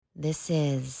This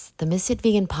is the Misfit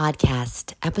Vegan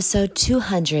Podcast, episode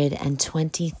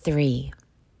 223.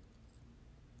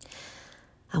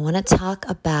 I want to talk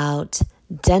about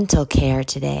dental care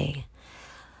today.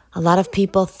 A lot of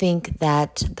people think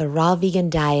that the raw vegan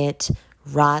diet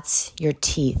rots your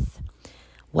teeth.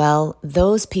 Well,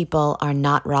 those people are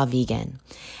not raw vegan.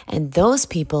 And those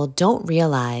people don't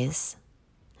realize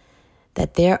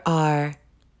that there are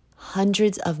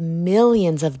hundreds of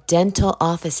millions of dental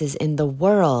offices in the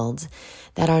world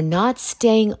that are not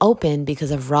staying open because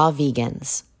of raw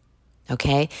vegans.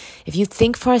 Okay? If you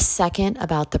think for a second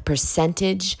about the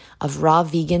percentage of raw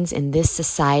vegans in this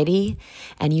society,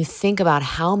 and you think about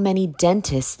how many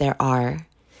dentists there are,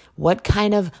 what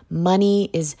kind of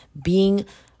money is being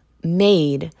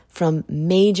made from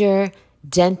major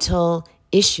dental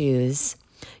issues,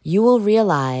 you will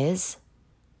realize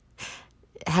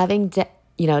having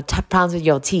problems with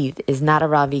your teeth is not a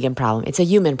raw vegan problem. It's a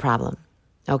human problem,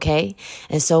 okay?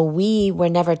 And so we were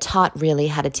never taught really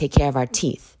how to take care of our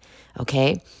teeth,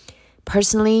 okay?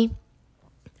 Personally,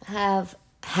 I have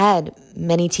had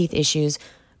many teeth issues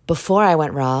before I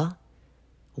went raw,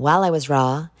 while I was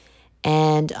raw,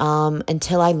 and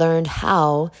until I learned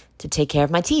how to take care of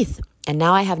my teeth. And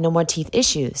now I have no more teeth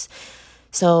issues.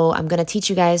 So I'm going to teach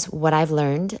you guys what I've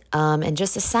learned. And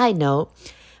just a side note,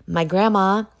 my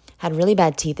grandma had really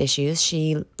bad teeth issues.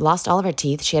 She lost all of her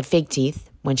teeth. She had fake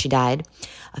teeth when she died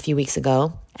a few weeks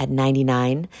ago at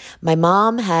 99. My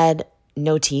mom had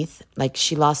no teeth. Like,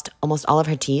 she lost almost all of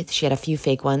her teeth. She had a few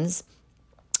fake ones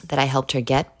that I helped her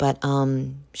get, but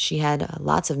she had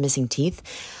lots of missing teeth.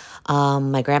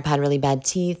 My grandpa had really bad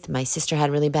teeth. My sister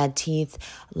had really bad teeth.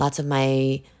 Lots of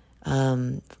my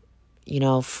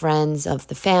friends of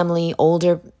the family,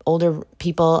 older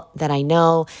people that I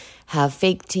know have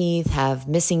fake teeth, have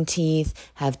missing teeth,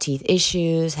 have teeth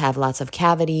issues, have lots of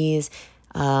cavities.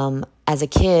 As a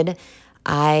kid,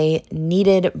 I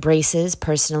needed braces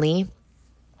personally.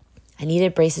 I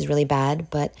needed braces really bad,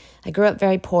 but I grew up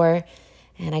very poor,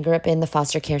 and I grew up in the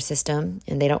foster care system,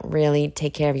 and they don't really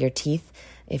take care of your teeth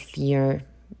if you're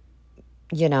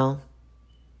a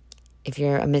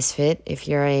misfit, if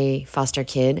you're a foster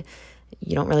kid.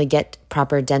 You don't really get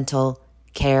proper dental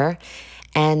care.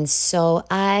 And so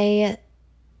I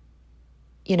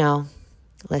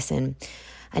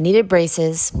needed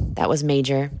braces. That was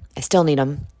major. I still need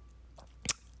them.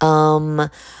 I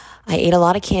ate a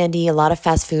lot of candy, a lot of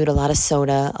fast food, a lot of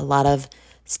soda, a lot of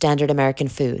standard American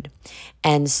food.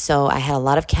 And so I had a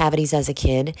lot of cavities as a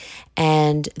kid.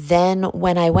 And then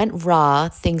when I went raw,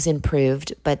 things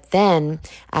improved. But then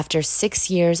after 6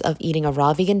 years of eating a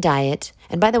raw vegan diet,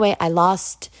 and by the way, I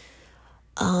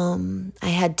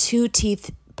had 2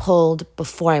 teeth pulled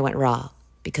before I went raw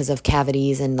because of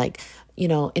cavities and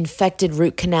infected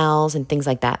root canals and things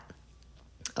like that.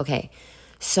 Okay,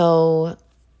 so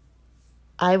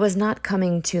I was not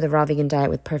coming to the raw vegan diet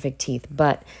with perfect teeth,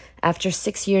 but after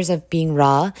 6 years of being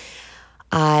raw,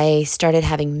 I started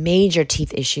having major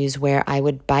teeth issues where I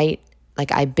would bite,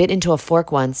 I bit into a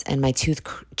fork once and my tooth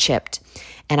chipped,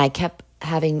 and I kept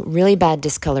having really bad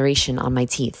discoloration on my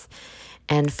teeth.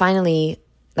 And finally,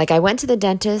 I went to the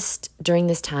dentist during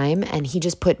this time and he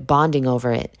just put bonding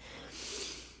over it.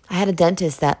 I had a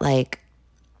dentist that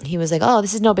he was like, oh,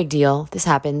 this is no big deal. This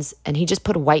happens. And he just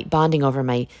put white bonding over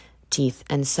my teeth.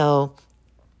 And so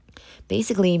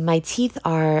basically my teeth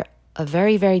are a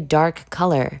very, very dark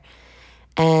color.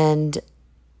 And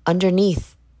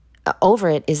underneath, over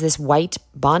it is this white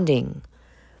bonding.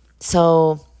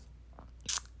 So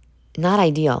not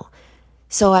ideal.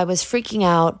 So I was freaking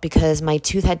out because my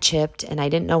tooth had chipped and I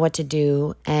didn't know what to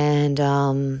do. And,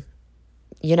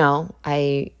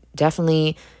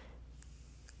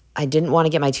 I didn't want to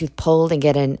get my tooth pulled and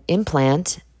get an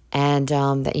implant. And,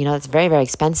 it's very, very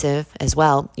expensive as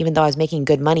well, even though I was making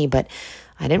good money, but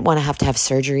I didn't want to have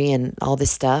surgery and all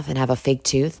this stuff and have a fake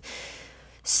tooth.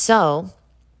 So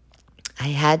I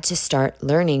had to start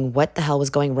learning what the hell was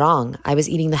going wrong. I was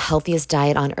eating the healthiest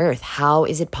diet on earth. How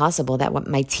is it possible that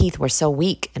my teeth were so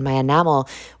weak and my enamel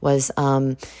was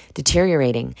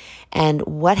deteriorating? And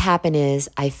what happened is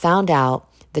I found out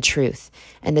the truth.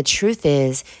 And the truth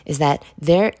is that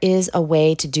there is a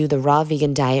way to do the raw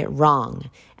vegan diet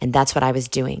wrong. And that's what I was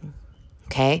doing.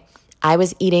 Okay? I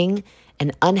was eating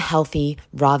an unhealthy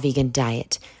raw vegan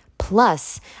diet.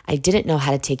 Plus, I didn't know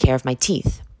how to take care of my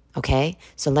teeth. Okay?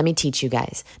 So let me teach you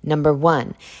guys. Number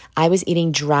 1, I was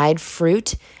eating dried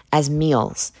fruit as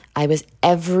meals. I was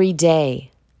every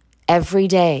day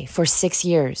for 6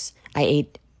 years. I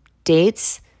ate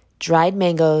dates, dried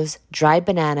mangoes, dried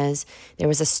bananas. There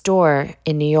was a store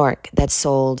in New York that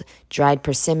sold dried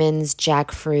persimmons,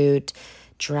 jackfruit,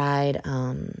 dried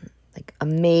Like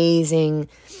amazing,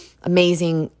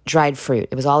 amazing dried fruit.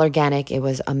 It was all organic. It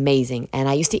was amazing. And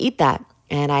I used to eat that.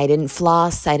 And I didn't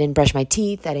floss. I didn't brush my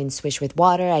teeth. I didn't swish with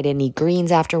water. I didn't eat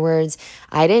greens afterwards.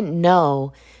 I didn't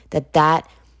know that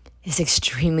is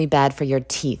extremely bad for your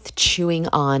teeth, chewing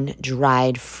on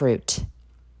dried fruit.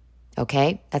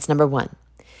 Okay? That's number one.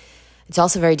 It's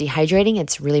also very dehydrating.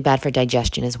 It's really bad for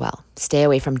digestion as well. Stay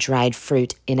away from dried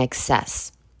fruit in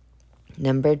excess.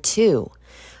 Number two,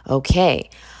 okay,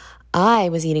 I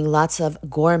was eating lots of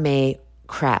gourmet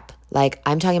crap. Like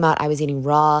I'm talking about I was eating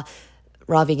raw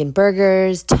vegan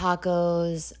burgers,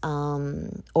 tacos,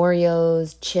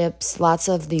 Oreos, chips, lots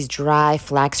of these dry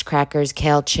flax crackers,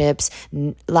 kale chips,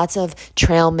 lots of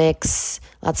trail mix,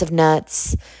 lots of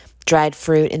nuts, dried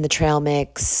fruit in the trail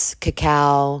mix,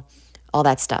 cacao, all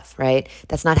that stuff, right?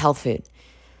 That's not health food.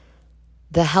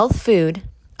 The health food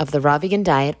of the raw vegan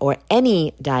diet or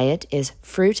any diet is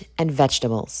fruit and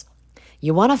vegetables.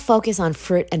 You want to focus on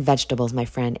fruit and vegetables, my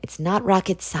friend. It's not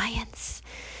rocket science.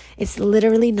 It's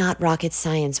literally not rocket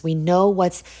science. We know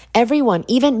everyone,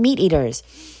 even meat eaters,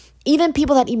 even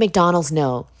people that eat McDonald's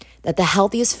know that the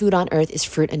healthiest food on earth is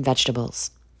fruit and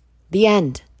vegetables. The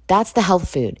end. That's the health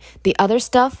food. The other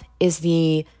stuff is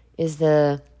the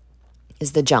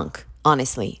junk.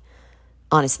 Honestly.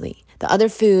 The other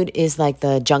food is like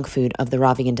the junk food of the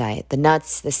raw vegan diet. The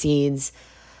nuts, the seeds,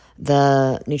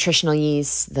 the nutritional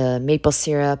yeast, the maple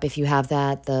syrup, if you have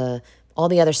that, all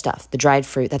the other stuff, the dried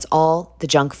fruit, that's all the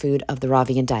junk food of the raw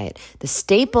vegan diet. The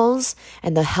staples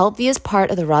and the healthiest part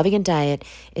of the raw vegan diet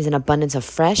is an abundance of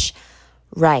fresh,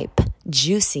 ripe,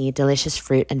 juicy, delicious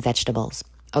fruit and vegetables.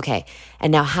 Okay,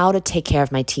 and now how to take care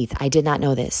of my teeth. I did not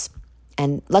know this.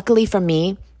 And luckily for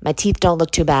me, my teeth don't look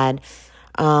too bad.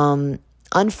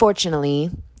 Unfortunately,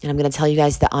 and I'm going to tell you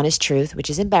guys the honest truth, which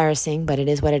is embarrassing, but it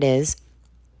is what it is.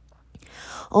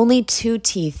 Only 2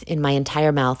 teeth in my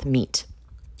entire mouth meet.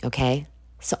 Okay?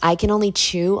 So I can only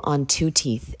chew on 2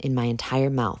 teeth in my entire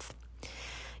mouth.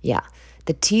 Yeah.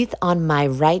 The teeth on my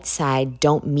right side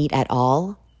don't meet at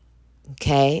all.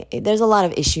 Okay? There's a lot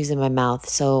of issues in my mouth.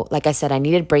 So like I said, I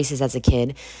needed braces as a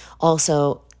kid.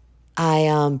 Also,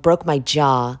 I broke my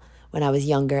jaw when I was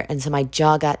younger, and so my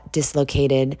jaw got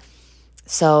dislocated.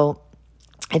 So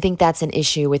I think that's an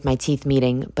issue with my teeth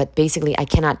meeting, but basically I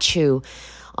cannot chew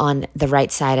on the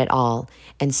right side at all.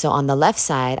 And so on the left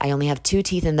side, I only have 2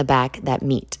 teeth in the back that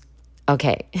meet.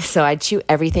 Okay, so I chew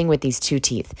everything with these 2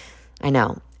 teeth. I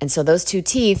know. And so those 2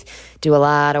 teeth do a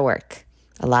lot of work.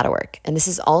 And this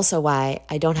is also why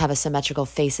I don't have a symmetrical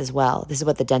face as well. This is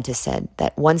what the dentist said,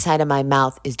 that one side of my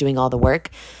mouth is doing all the work,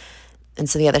 and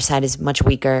so the other side is much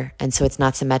weaker, and so it's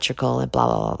not symmetrical and blah,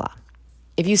 blah, blah, blah.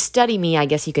 If you study me, I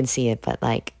guess you can see it, but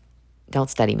don't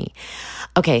study me.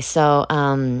 Okay, so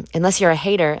unless you're a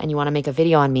hater and you want to make a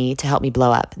video on me to help me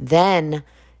blow up, then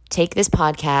take this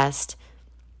podcast,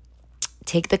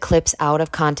 take the clips out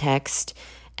of context,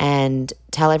 and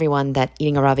tell everyone that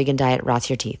eating a raw vegan diet rots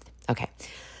your teeth. Okay,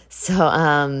 so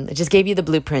I just gave you the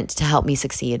blueprint to help me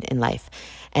succeed in life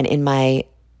and in my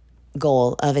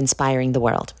goal of inspiring the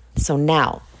world. So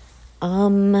now,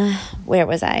 where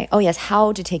was I? Oh yes,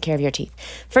 how to take care of your teeth.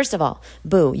 First of all,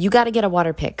 you got to get a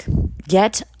water pick.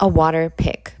 Get a water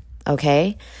pick,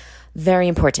 okay? Very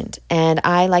important. And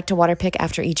I like to water pick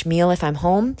after each meal if I'm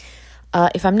home.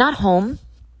 If I'm not home,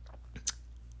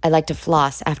 I like to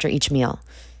floss after each meal.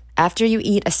 After you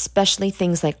eat, especially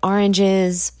things like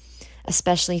oranges,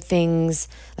 especially things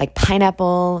like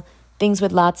pineapple, things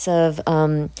with lots of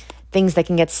things that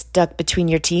can get stuck between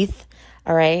your teeth,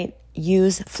 all right?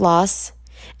 Use floss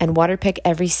and water pick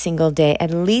every single day,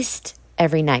 at least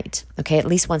every night, okay? At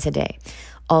least once a day.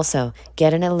 Also,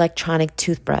 get an electronic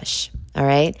toothbrush, all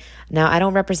right? Now, I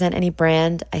don't represent any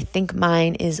brand. I think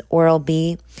mine is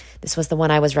Oral-B. This was the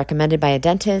one I was recommended by a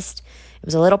dentist. It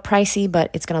was a little pricey, but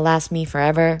it's going to last me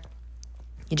forever.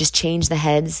 You just change the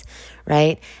heads,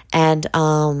 right? And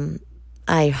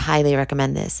I highly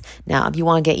recommend this. Now, if you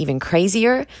want to get even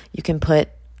crazier, you can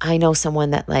I know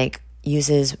someone that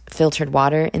uses filtered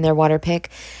water in their water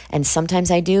pick, and sometimes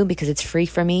I do because it's free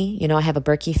for me. You know, I have a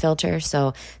Berkey filter,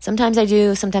 so sometimes I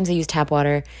do. Sometimes I use tap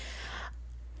water.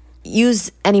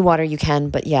 Use any water you can,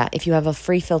 but yeah, if you have a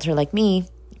free filter like me,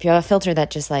 if you have a filter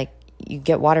that just you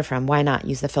get water from, why not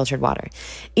use the filtered water?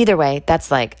 Either way,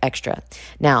 that's extra.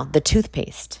 Now, the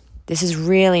toothpaste. This is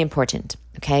really important,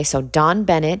 okay? So Don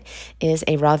Bennett is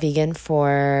a raw vegan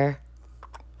for,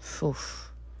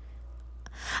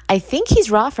 I think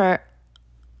he's raw for,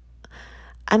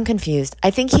 I'm confused. I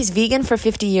think he's vegan for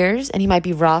 50 years and he might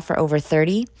be raw for over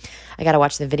 30. I got to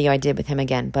watch the video I did with him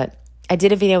again, but I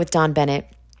did a video with Don Bennett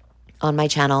on my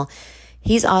channel.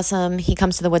 He's awesome. He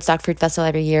comes to the Woodstock Fruit Festival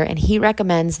every year, and he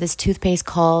recommends this toothpaste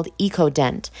called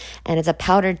EcoDent, and it's a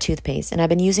powdered toothpaste, and I've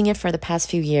been using it for the past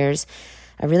few years.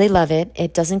 I really love it.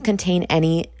 It doesn't contain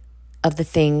any of the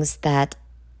things that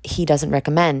he doesn't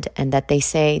recommend and that they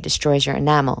say destroys your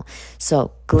enamel.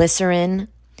 So glycerin,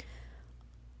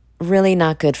 really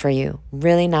not good for you.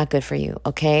 Really not good for you,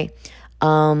 okay?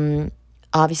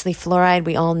 Obviously, fluoride,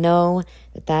 we all know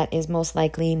that is most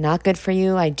likely not good for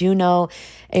you. I do know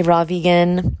a raw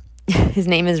vegan. His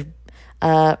name is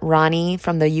Ronnie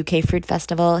from the UK Fruit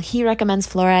Festival. He recommends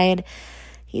fluoride.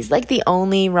 He's like the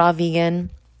only raw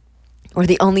vegan or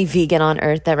the only vegan on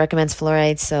earth that recommends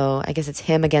fluoride. So I guess it's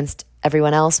him against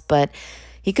everyone else, but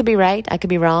he could be right. I could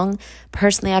be wrong.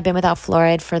 Personally, I've been without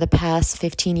fluoride for the past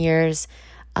 15 years.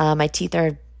 My teeth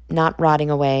are not rotting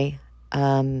away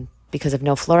because of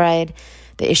no fluoride.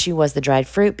 The issue was the dried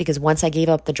fruit, because once I gave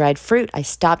up the dried fruit, I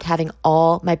stopped having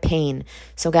all my pain.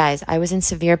 So guys, I was in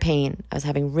severe pain. I was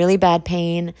having really bad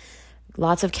pain,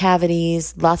 lots of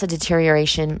cavities, lots of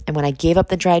deterioration. And when I gave up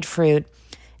the dried fruit,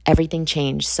 everything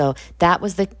changed. So that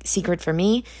was the secret for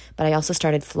me. But I also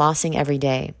started flossing every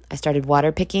day. I started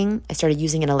water picking. I started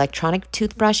using an electronic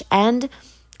toothbrush, and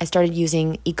I started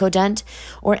using EcoDent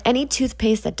or any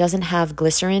toothpaste that doesn't have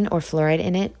glycerin or fluoride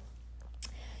in it.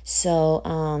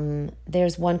 So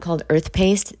there's one called Earth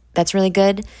Paste that's really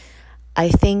good. I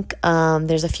think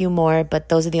there's a few more, but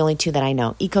those are the only two that I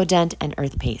know, EcoDent and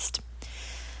Earth Paste.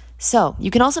 So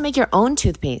you can also make your own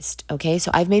toothpaste, okay?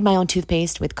 So I've made my own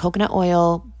toothpaste with coconut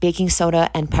oil, baking soda,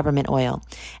 and peppermint oil.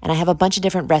 And I have a bunch of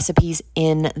different recipes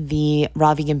in the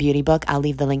Raw Vegan Beauty book. I'll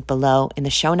leave the link below in the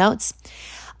show notes.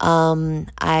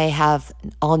 I have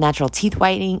all natural teeth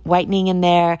whitening in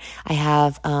there. I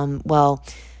have,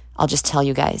 I'll just tell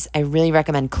you guys, I really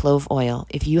recommend clove oil.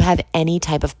 If you have any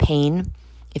type of pain,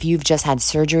 if you've just had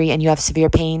surgery and you have severe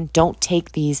pain, don't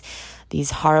take these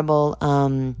horrible,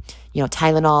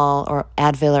 Tylenol or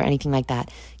Advil or anything like that.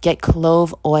 Get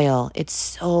clove oil. It's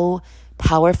so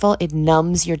powerful. It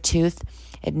numbs your tooth.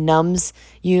 It numbs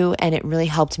you, and it really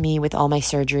helped me with all my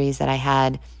surgeries that I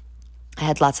had. I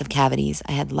had lots of cavities.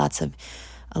 I had lots of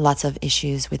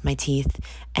issues with my teeth,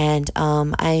 and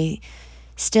I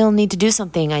still need to do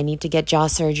something. I need to get jaw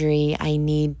surgery. I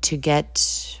need to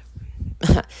get,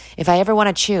 if I ever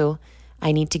want to chew,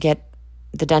 I need to get,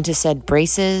 the dentist said,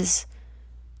 braces,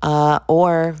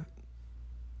 or,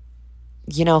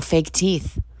 fake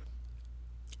teeth.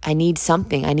 I need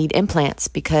something. I need implants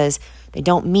because they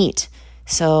don't meet.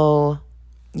 So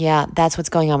yeah, that's what's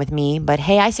going on with me. But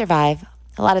hey, I survive.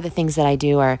 A lot of the things that I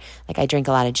do are, like, I drink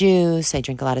a lot of juice. I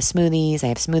drink a lot of smoothies. I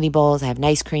have smoothie bowls. I have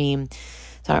nice cream.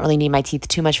 So I don't really need my teeth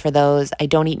too much for those. I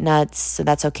don't eat nuts, so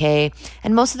that's okay.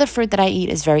 And most of the fruit that I eat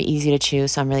is very easy to chew,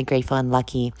 so I'm really grateful and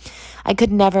lucky. I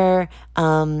could never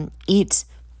eat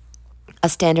a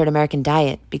standard American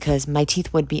diet because my teeth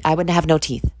I would have no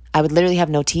teeth. I would literally have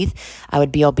no teeth. I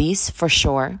would be obese for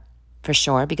sure,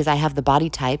 because I have the body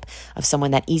type of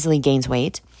someone that easily gains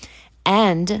weight.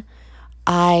 And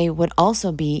I would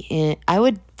also I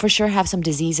would for sure have some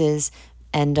diseases.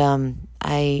 And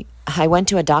I went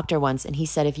to a doctor once, and he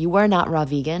said, if you were not raw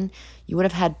vegan, you would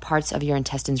have had parts of your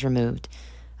intestines removed,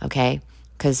 okay?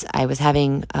 Because I was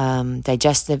having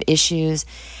digestive issues,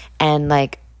 and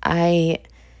I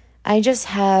just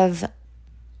have,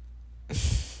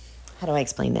 how do I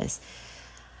explain this?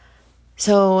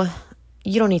 So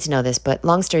you don't need to know this, but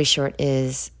long story short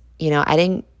is, I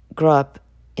didn't grow up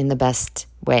in the best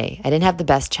way. I didn't have the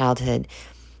best childhood.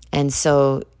 And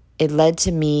so it led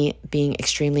to me being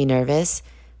extremely nervous,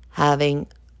 having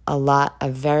a lot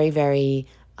of very, very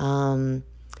unfunctional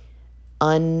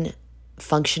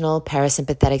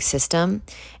parasympathetic system,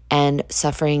 and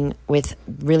suffering with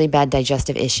really bad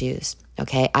digestive issues,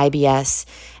 okay? IBS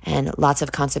and lots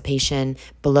of constipation,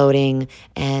 bloating,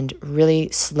 and really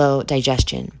slow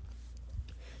digestion.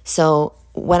 So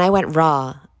when I went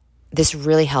raw, this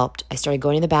really helped. I started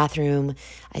going to the bathroom.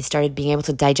 I started being able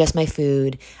to digest my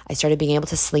food. I started being able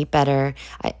to sleep better.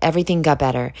 Everything got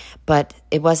better, but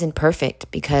it wasn't perfect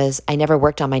because I never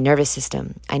worked on my nervous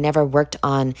system. I never worked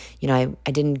on, I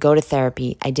didn't go to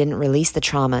therapy. I didn't release the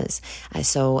traumas.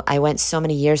 So I went so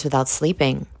many years without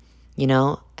sleeping,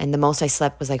 and the most I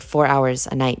slept was like 4 hours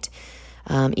a night,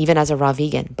 even as a raw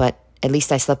vegan. But at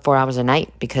least I slept 4 hours a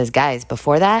night because, guys,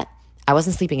 before that, I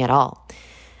wasn't sleeping at all.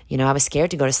 I was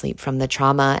scared to go to sleep from the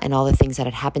trauma and all the things that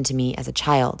had happened to me as a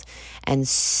child. And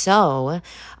so,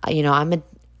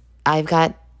 I've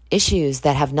got issues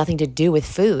that have nothing to do with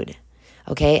food.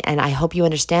 Okay. And I hope you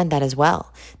understand that as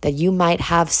well, that you might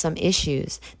have some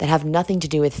issues that have nothing to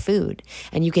do with food,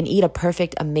 and you can eat a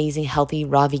perfect, amazing, healthy,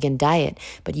 raw vegan diet,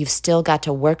 but you've still got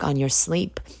to work on your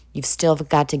sleep. You've still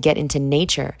got to get into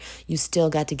nature. You still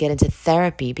got to get into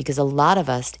therapy, because a lot of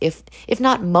us, if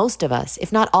not most of us,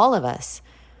 if not all of us,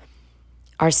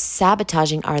 are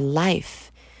sabotaging our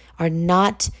life, are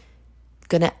not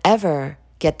going to ever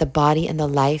get the body and the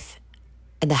life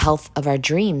and the health of our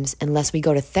dreams unless we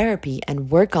go to therapy and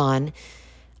work on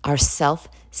our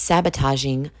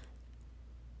self-sabotaging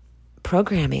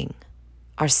programming,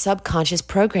 our subconscious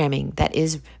programming that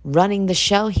is running the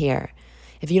show here.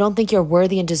 If you don't think you're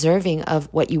worthy and deserving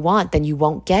of what you want, then you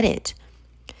won't get it.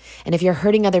 And if you're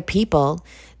hurting other people,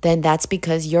 then that's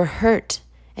because you're hurt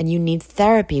and you need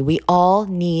therapy. We all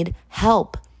need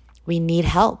help. We need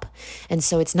help. And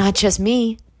so it's not just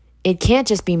me. It can't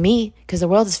just be me, because the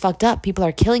world is fucked up. People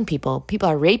are killing people. People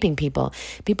are raping people.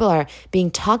 People are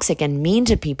being toxic and mean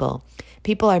to people.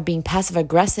 People are being passive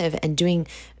aggressive and doing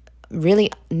really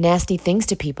nasty things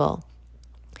to people.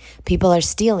 People are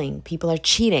stealing. People are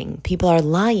cheating. People are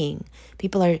lying.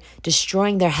 People are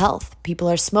destroying their health. People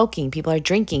are smoking. People are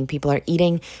drinking. People are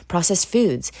eating processed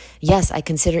foods. Yes, I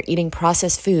consider eating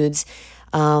processed foods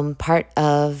part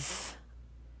of,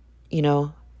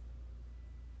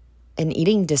 an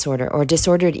eating disorder or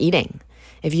disordered eating.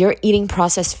 If you're eating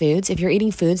processed foods, if you're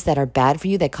eating foods that are bad for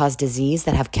you, that cause disease,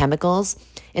 that have chemicals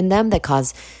in them, that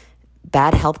cause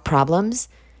bad health problems,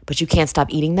 but you can't stop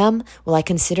eating them, well, I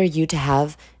consider you to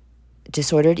have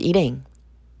disordered eating.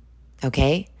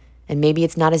 Okay? And maybe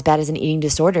it's not as bad as an eating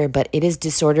disorder, but it is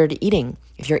disordered eating.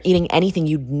 If you're eating anything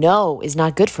you know is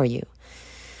not good for you.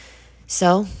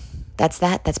 So that's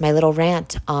that. That's my little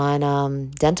rant on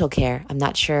dental care. I'm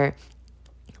not sure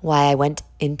why I went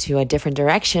into a different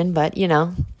direction, but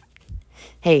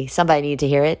hey, somebody needed to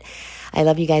hear it. I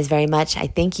love you guys very much. I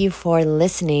thank you for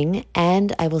listening,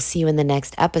 and I will see you in the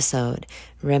next episode.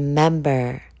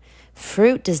 Remember,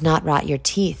 fruit does not rot your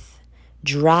teeth.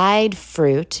 Dried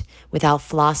fruit without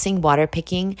flossing, water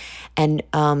picking, and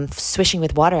swishing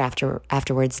with water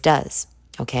afterwards does.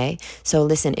 Okay? So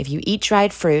listen, if you eat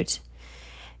dried fruit,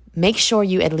 make sure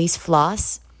you at least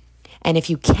floss. And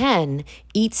if you can,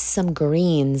 eat some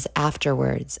greens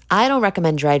afterwards. I don't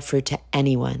recommend dried fruit to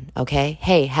anyone, okay?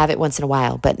 Hey, have it once in a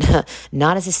while, but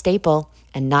not as a staple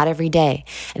and not every day.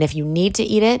 And if you need to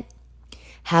eat it,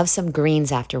 have some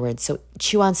greens afterwards. So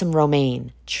chew on some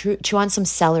romaine, chew on some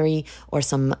celery or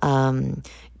some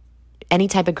any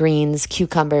type of greens,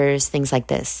 cucumbers, things like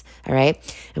this, all right?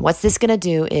 And what's this going to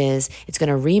do is it's going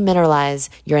to remineralize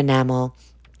your enamel,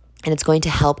 and it's going to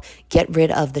help get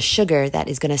rid of the sugar that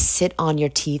is going to sit on your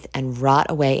teeth and rot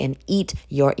away and eat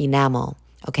your enamel,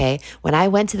 okay? When I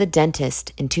went to the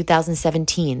dentist in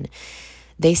 2017,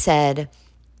 they said,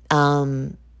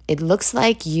 it looks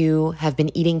like you have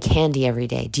been eating candy every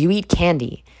day. Do you eat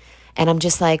candy? And I'm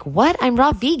just like, what? I'm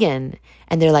raw vegan.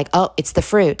 And they're like, oh, it's the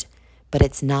fruit. But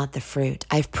it's not the fruit.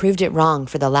 I've proved it wrong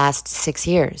for the last 6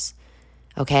 years,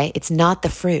 okay? It's not the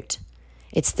fruit.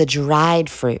 It's the dried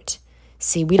fruit.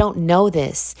 See, we don't know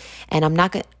this. And I'm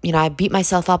not going to, I beat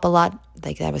myself up a lot.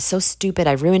 Like, I was so stupid.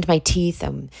 I ruined my teeth.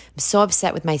 I'm so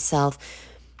upset with myself.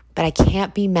 But I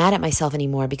can't be mad at myself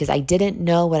anymore because I didn't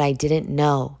know what I didn't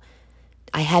know.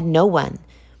 I had no one.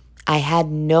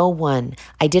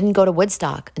 I didn't go to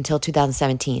Woodstock until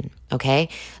 2017, okay?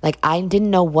 Like, I didn't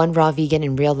know one raw vegan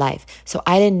in real life. So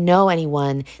I didn't know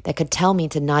anyone that could tell me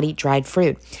to not eat dried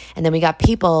fruit. And then we got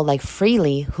people like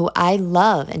Freely, who I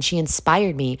love, and she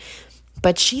inspired me.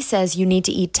 But she says you need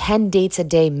to eat 10 dates a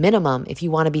day minimum if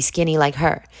you want to be skinny like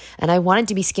her. And I wanted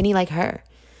to be skinny like her.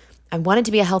 I wanted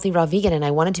to be a healthy raw vegan, and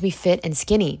I wanted to be fit and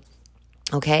skinny,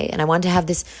 okay? And I wanted to have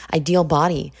this ideal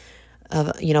body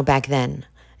of, back then.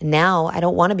 Now I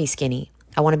don't want to be skinny.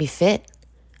 I want to be fit.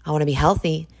 I want to be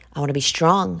healthy. I want to be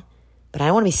strong. But I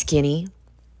don't want to be skinny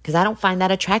because I don't find that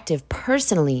attractive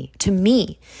personally to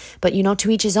me. But,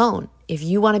 to each his own. If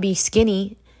you want to be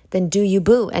skinny, then do you,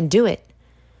 boo, and do it.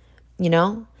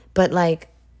 But like,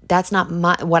 that's not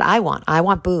what I want. I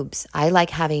want boobs. I like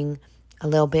having a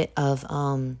little bit of,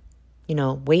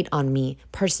 weight on me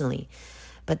personally.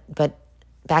 But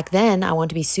back then I wanted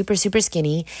to be super, super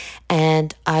skinny,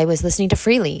 and I was listening to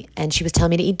Freely, and she was telling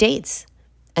me to eat dates.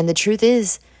 And the truth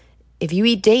is, if you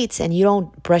eat dates and you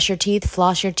don't brush your teeth,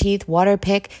 floss your teeth, water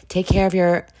pick, take care of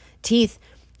your teeth,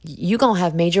 you're going to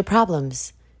have major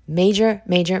problems. Major,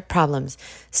 major problems.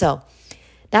 So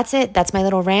that's it. That's my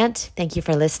little rant. Thank you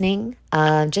for listening.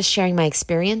 Just sharing my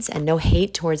experience, and no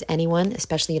hate towards anyone,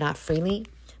 especially not Freely,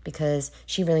 because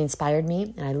she really inspired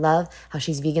me. And I love how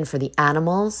she's vegan for the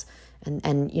animals.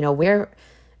 And we're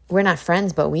we're not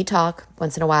friends, but we talk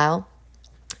once in a while.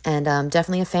 And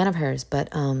definitely a fan of hers. But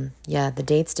yeah, the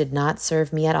dates did not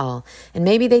serve me at all. And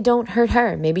maybe they don't hurt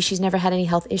her. Maybe she's never had any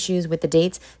health issues with the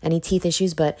dates, any teeth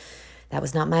issues, but that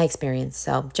was not my experience.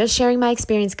 So just sharing my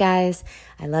experience, guys.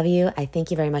 I love you. I thank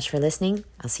you very much for listening.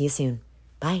 I'll see you soon.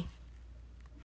 Bye.